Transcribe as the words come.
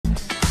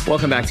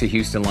Welcome back to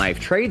Houston Life.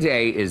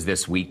 Traeday is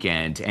this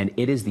weekend, and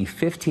it is the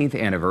 15th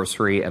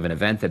anniversary of an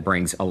event that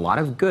brings a lot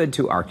of good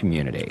to our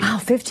community. Wow,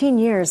 15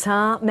 years,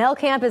 huh? Mel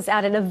Camp is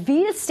out at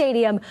Avita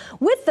Stadium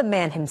with the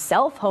man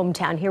himself,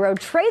 hometown hero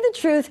Trae the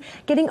Truth,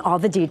 getting all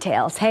the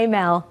details. Hey,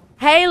 Mel.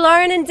 Hey,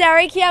 Lauren and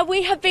Derek. Yeah,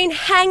 we have been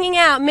hanging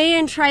out, me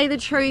and Trae the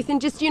Truth, and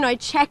just,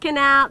 checking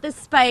out the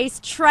space.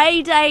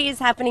 Traeday is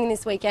happening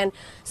this weekend.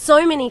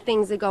 So many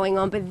things are going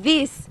on, but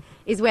this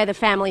is where the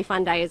Family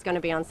Fun Day is going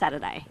to be on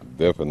Saturday.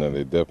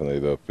 Definitely.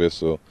 The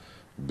official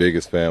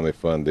biggest family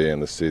fun day in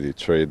the city,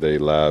 Traeday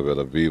live at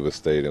Aviva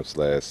Stadium /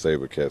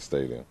 Sabercat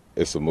Stadium.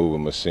 It's a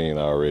moving machine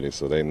already,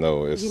 so they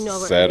know it's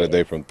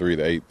Saturday from 3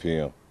 to 8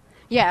 p.m.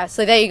 Yeah,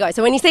 so there you go.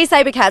 So when you see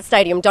Sabercat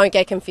Stadium, don't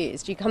get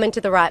confused. You come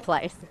into the right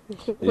place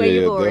where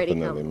you've already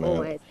come, man.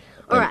 Always.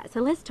 All right,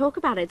 so let's talk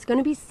about it. It's going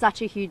to be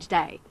such a huge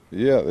day.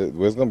 Yeah,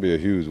 it's going to be a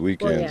huge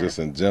weekend just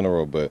in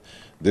general, but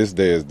this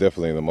day is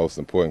definitely the most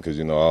important because,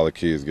 all the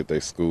kids get their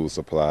school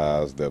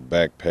supplies, their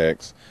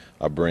backpacks.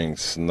 I bring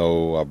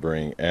snow, I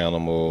bring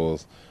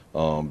animals,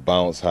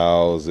 bounce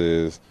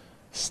houses,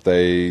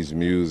 stage,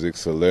 music,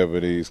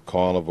 celebrities,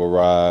 carnival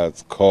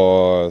rides,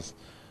 cars.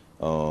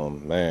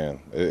 Man,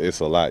 it's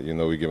a lot.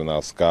 We're giving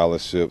out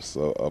scholarships,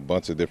 a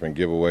bunch of different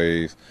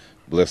giveaways,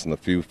 blessing a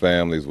few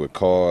families with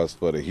cars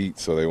for the heat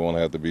so they won't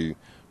have to be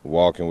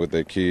walking with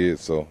their kids.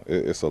 So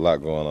it's a lot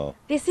going on.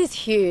 This is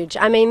huge.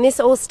 I mean, this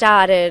all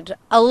started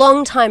a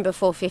long time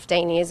before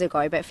 15 years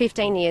ago, but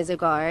 15 years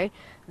ago,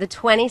 the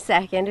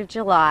 22nd of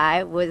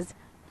July was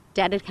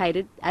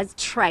dedicated as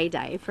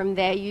Traeday. From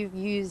there, you've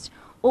used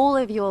all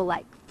of your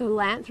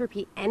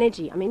philanthropy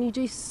energy. I mean, you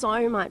do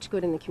so much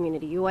good in the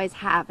community. You always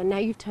have, and now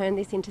you've turned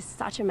this into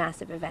such a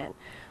massive event.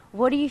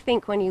 What do you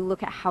think when you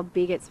look at how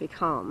big it's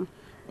become?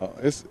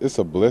 It's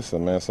a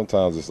blessing, man.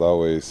 Sometimes it's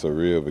always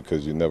surreal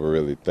because you never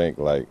really think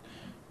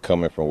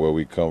coming from where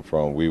we come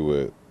from, we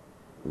would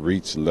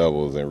reach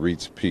levels and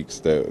reach peaks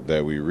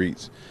that we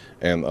reach.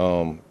 And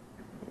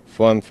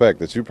fun fact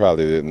that you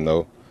probably didn't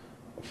know,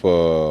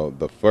 for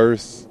the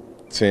first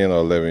 10 or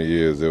 11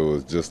 years, it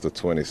was just the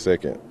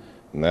 22nd.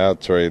 Now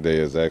Traeday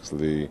is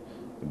actually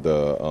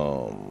the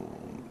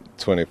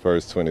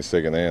 21st,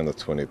 22nd, and the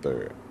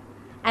 23rd.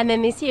 And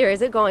then this year,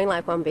 is it going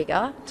one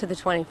bigger to the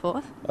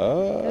 24th?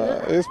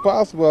 It's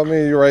possible. I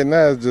mean, right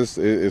now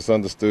it's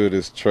understood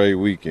as Traeday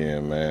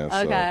Weekend, man.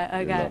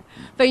 Okay.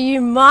 But you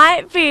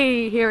might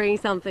be hearing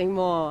something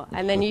more,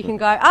 and then you can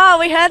go, oh,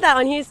 we heard that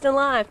on Houston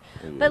Live.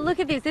 Yeah. But look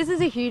at this. This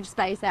is a huge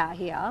space out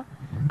here.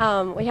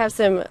 We have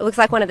it looks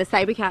like one of the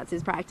Sabercats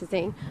is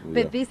practicing,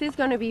 but this is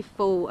going to be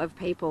full of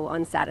people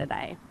on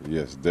Saturday.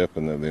 Yes,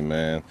 definitely,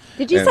 man.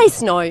 Did you say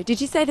snow?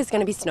 Did you say there's going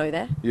to be snow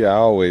there? Yeah, I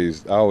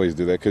always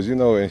do that because,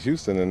 in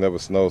Houston it never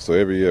snows, so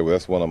every year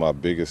that's one of my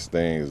biggest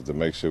things, to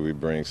make sure we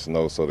bring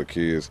snow so the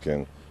kids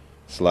can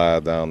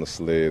slide down the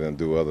sled and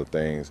do other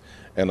things.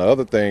 And the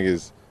other thing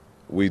is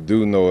we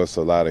do know it's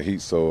a lot of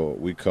heat, so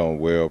we come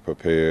well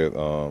prepared.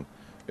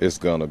 It's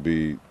going to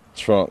be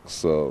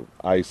trunks of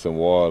ice and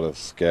water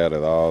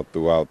scattered all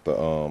throughout the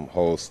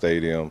whole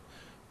stadium.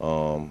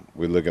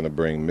 We're looking to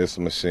bring mist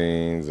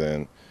machines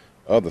and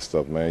other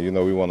stuff, man.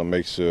 We want to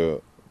make sure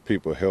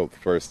people health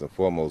first and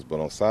foremost, but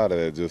on side of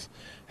that, just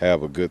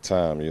have a good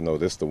time.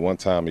 This is the one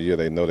time a year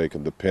they know they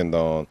can depend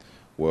on.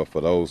 Well, for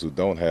those who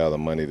don't have the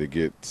money to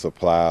get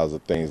supplies or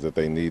things that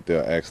they need,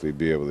 they'll actually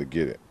be able to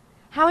get it.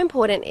 How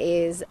important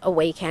is a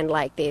weekend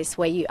like this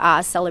where you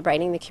are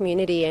celebrating the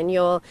community and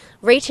you're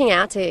reaching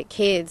out to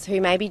kids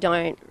who maybe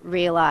don't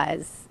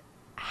realize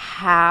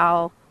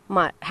how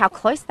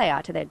close they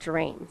are to their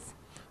dreams?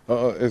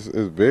 It's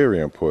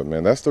very important,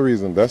 man. That's the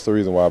reason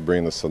why I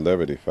bring the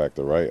celebrity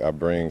factor, right? I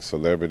bring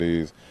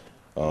celebrities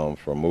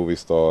from movie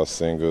stars,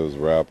 singers,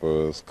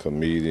 rappers,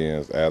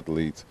 comedians,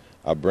 athletes.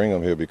 I bring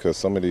them here because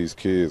some of these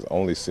kids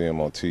only see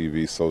them on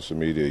TV, social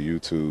media,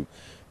 YouTube.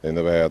 They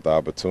never had the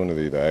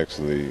opportunity to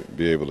actually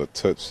be able to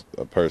touch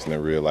a person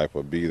in real life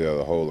or be there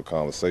to hold a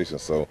conversation.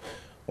 So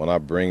when I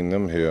bring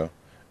them here,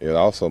 it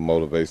also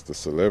motivates the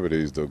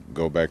celebrities to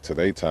go back to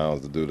their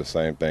towns to do the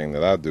same thing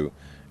that I do.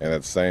 And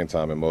at the same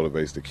time, it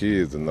motivates the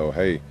kids to know,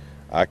 hey,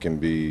 I can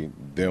be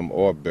them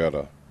or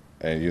better.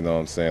 And you know what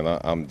I'm saying?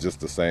 I'm just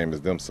the same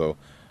as them. So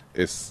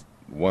it's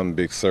one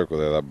big circle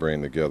that I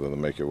bring together to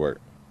make it work.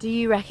 Do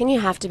you reckon you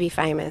have to be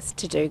famous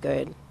to do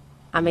good?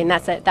 I mean,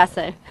 that's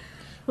a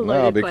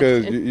no,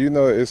 because question.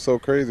 It's so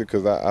crazy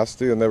because I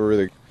still never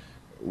really,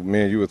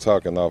 me and you were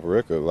talking off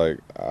record,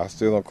 I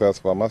still don't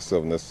classify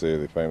myself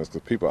necessarily famous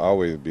because people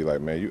always be like,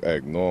 man, you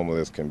act normal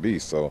as can be.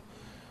 So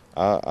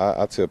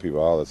I tell people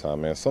all the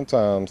time, man,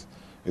 sometimes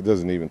it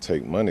doesn't even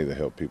take money to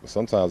help people.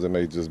 Sometimes it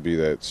may just be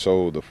that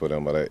shoulder for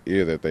them or that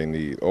ear that they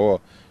need or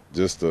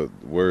just the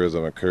words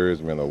of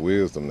encouragement or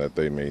wisdom that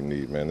they may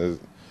need, man.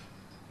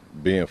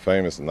 Being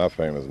famous and not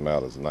famous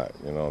matters not,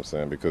 you know what I'm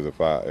saying? Because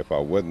if I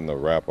wasn't a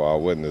rapper, I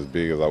wasn't as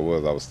big as I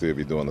would still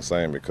be doing the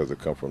same because it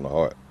comes from the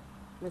heart.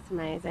 That's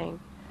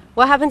amazing.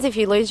 What happens if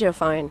you lose your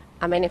phone?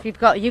 I mean, if you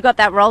got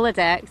that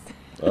Rolodex,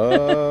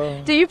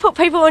 Do you put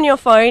people on your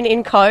phone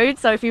in code,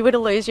 so if you were to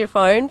lose your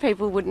phone,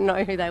 people wouldn't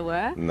know who they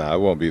were? Nah, it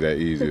won't be that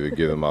easy to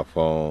get in my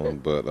phone,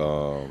 but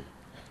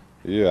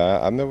yeah,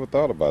 I never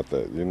thought about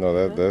that. You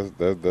know,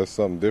 that's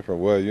something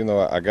different. Well, you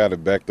know, I got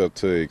it backed up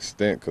to an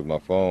extent because my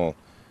phone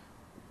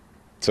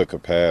to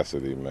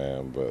capacity,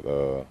 man.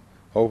 But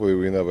hopefully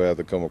we never have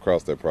to come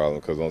across that problem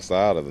because on the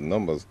side of the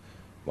numbers,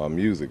 my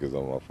music is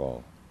on my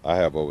phone. I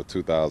have over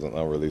 2,000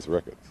 unreleased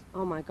records.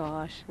 Oh my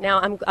gosh.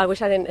 Now, I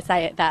wish I didn't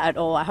say that at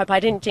all. I hope I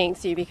didn't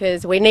jinx you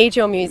because we need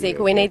your music.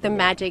 Yeah, we need the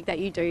magic that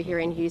you do here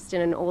in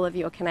Houston and all of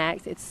your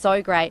connects. It's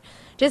so great.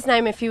 Just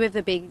name a few of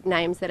the big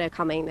names that are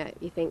coming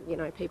that you think, you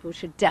know, people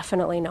should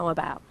definitely know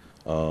about.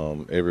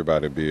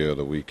 Everybody be here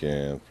the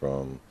weekend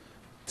from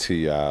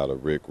T.I. to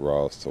Rick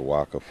Ross to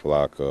Waka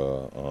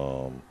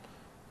Flocka.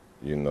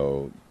 You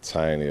know,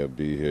 Tiny will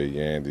be here,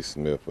 Yandy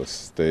Smith,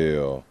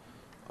 Estelle.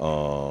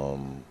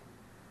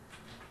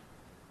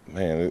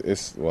 Man,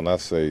 it's when I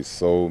say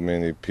so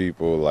many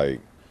people,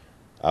 like,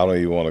 I don't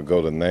even want to go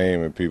to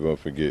name and people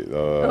forget.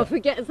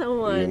 Forget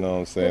someone. You know what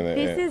I'm saying?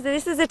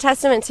 This is a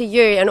testament to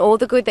you and all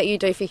the good that you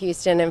do for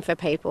Houston and for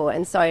people.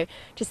 And so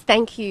just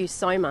thank you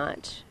so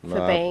much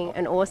for being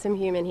an awesome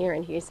human here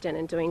in Houston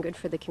and doing good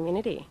for the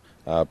community.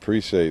 I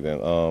appreciate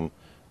it.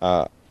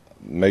 I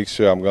make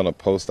sure I'm going to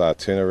post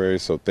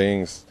itineraries so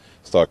things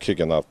start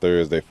kicking off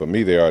Thursday. For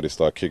me, they already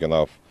start kicking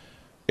off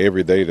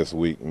every day this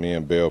week. Me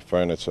and Bell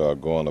Furniture are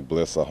going to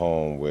bless a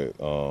home with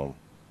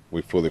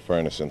we fully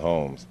furnishing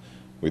homes.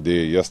 We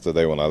did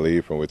yesterday when I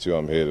leave from with you.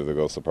 I'm headed to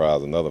go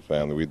surprise another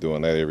family. We're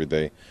doing that every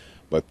day.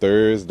 But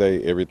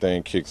Thursday,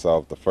 everything kicks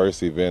off. The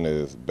first event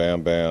is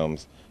Bam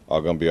Bams are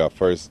going to be our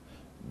first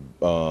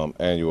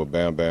annual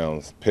Bam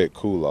Bams pet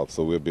cool-off.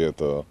 So we'll be at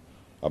the,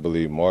 I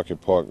believe, Market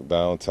Park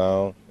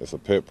downtown. It's a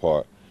pet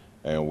park.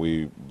 And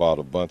we bought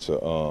a bunch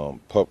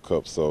of pup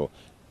cups so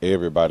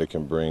everybody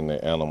can bring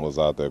their animals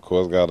out there. Of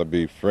course, got to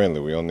be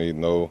friendly. We don't need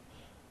no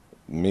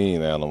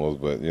mean animals,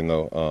 but, you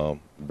know,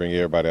 bring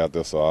everybody out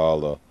there so all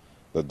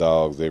the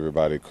dogs,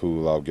 everybody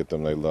cool off, get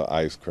them their little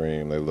ice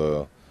cream, their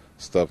little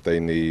stuff they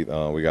need.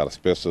 We got a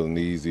special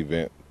needs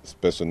event,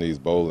 special needs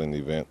bowling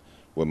event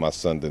with my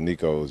son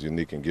Danico's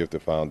Unique and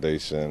Gifted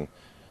Foundation.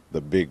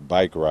 The big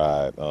bike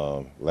ride,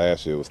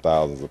 last year was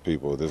thousands of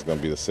people. This is going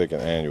to be the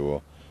second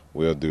annual.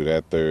 We'll do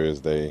that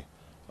Thursday.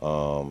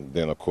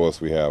 Then, of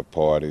course, we have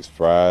parties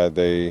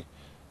Friday.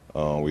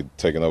 We're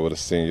taking over the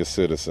senior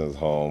citizens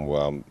home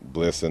where I'm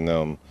blessing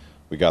them.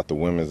 We got the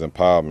women's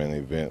empowerment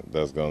event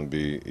that's going to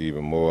be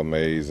even more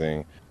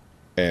amazing.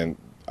 And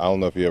I don't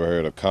know if you ever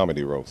heard of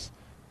Comedy Roast.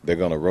 They're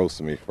going to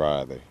roast me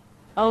Friday.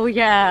 Oh,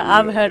 yeah,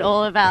 I've heard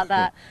all about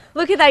that.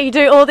 Look at that. You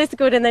do all this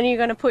good and then you're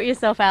going to put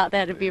yourself out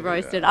there to be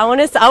roasted. I want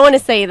to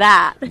see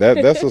that.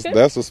 That's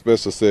a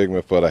special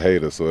segment for the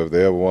haters. So if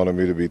they ever wanted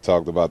me to be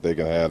talked about, they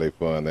can have their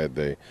fun that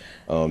day.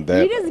 You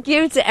just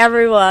give to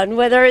everyone,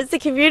 whether it's the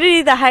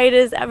community, the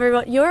haters,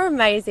 everyone. You're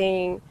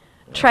amazing.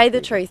 Trae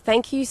the Truth,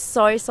 thank you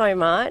so, so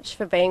much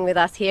for being with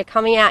us here,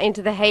 coming out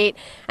into the heat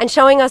and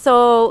showing us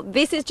all.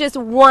 This is just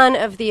one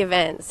of the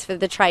events for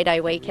the Traeday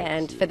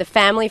Weekend, for the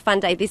Family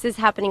Fun Day. This is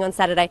happening on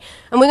Saturday.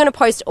 And we're going to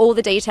post all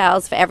the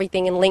details for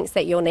everything and links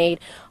that you'll need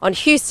on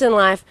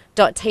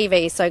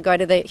HoustonLife.tv. So go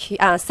to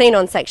the Scene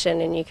On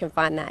section and you can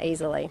find that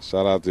easily.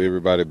 Shout out to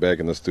everybody back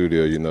in the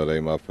studio. You know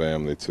they my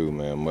family too,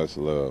 man. Much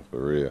love,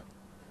 for real.